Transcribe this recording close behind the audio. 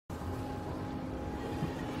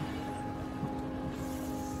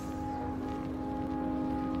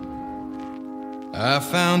I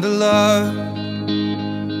found a love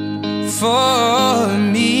for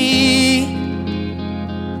me.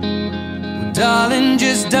 Well, darling,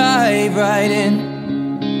 just dive right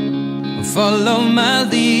in, follow my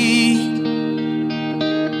lead.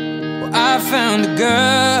 Well, I found a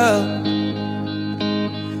girl,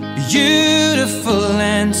 beautiful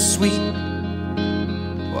and sweet.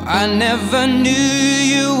 Well, I never knew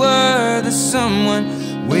you were the someone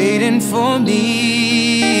waiting for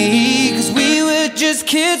me. 'Cause we were just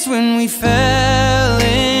kids when we fell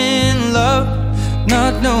in love,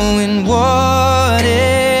 not knowing what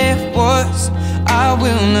it was. I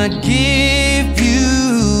will not give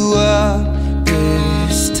you up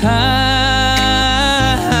this time.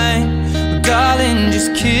 But darling,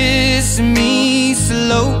 just kiss me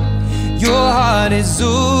slow. Your heart is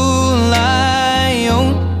all I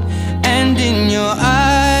own, and in your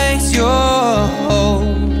eyes you're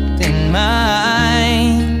holding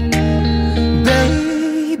mine.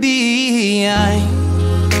 Baby, I'm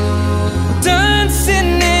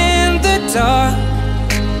dancing in the dark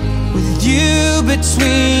with you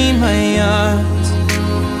between my arms,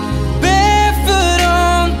 barefoot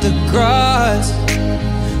on the grass.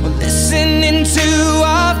 We're listening to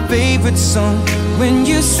our favorite song. When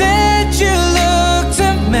you said you looked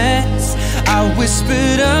a mess, I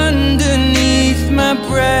whispered underneath my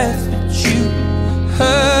breath, but you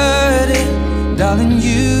heard it. Darling,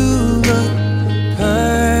 you look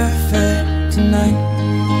perfect tonight.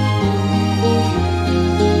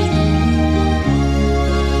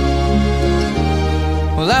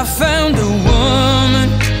 Well, I found a woman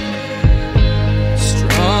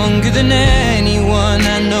stronger than anyone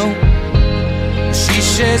I know. She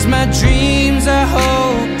shares my dreams. I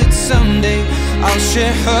hope that someday I'll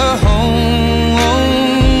share her home.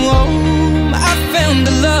 I found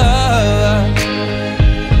a love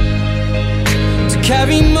to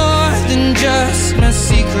carry more than just my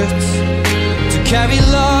secrets, to carry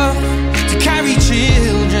love, to carry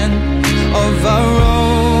children of our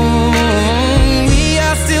own. We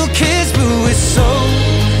are still kids, but we're so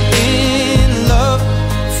in love,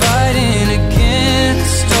 fighting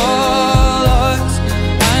against all odds.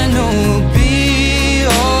 I know we'll be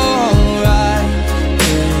alright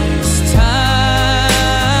this time.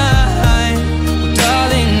 Well,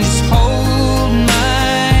 darling, just hold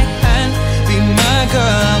my hand, be my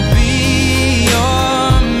girl, I'll be your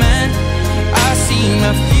man. I see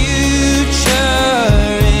my future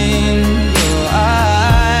in your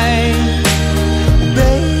eyes.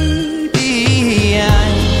 Baby,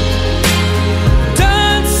 I'm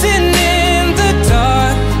dancing in the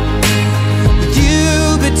dark with you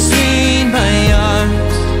between my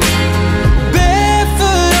arms,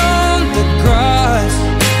 barefoot on the grass,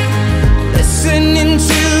 listening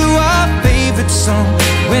to our favorite song.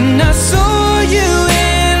 When I saw you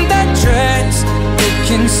in that dress,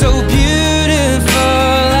 looking so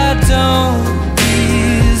beautiful, I don't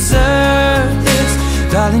deserve this.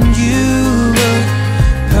 Darling, you look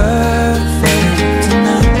perfect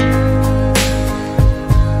tonight.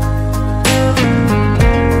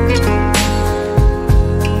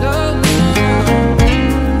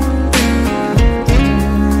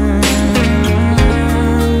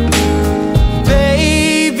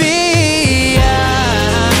 Baby,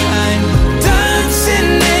 I'm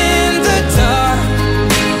dancing in the dark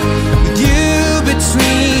with you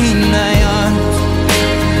between my arms,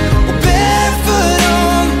 barefoot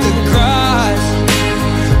on the grass,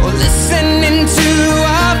 or listening to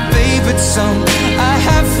our favorite song. I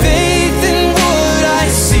have faith in what I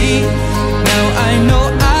see. Now I know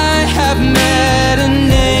I have met an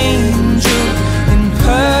angel in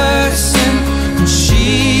person, and she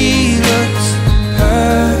looks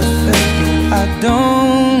perfect. I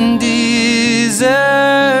don't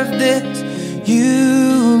deserve this. You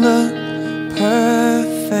look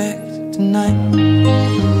perfect tonight.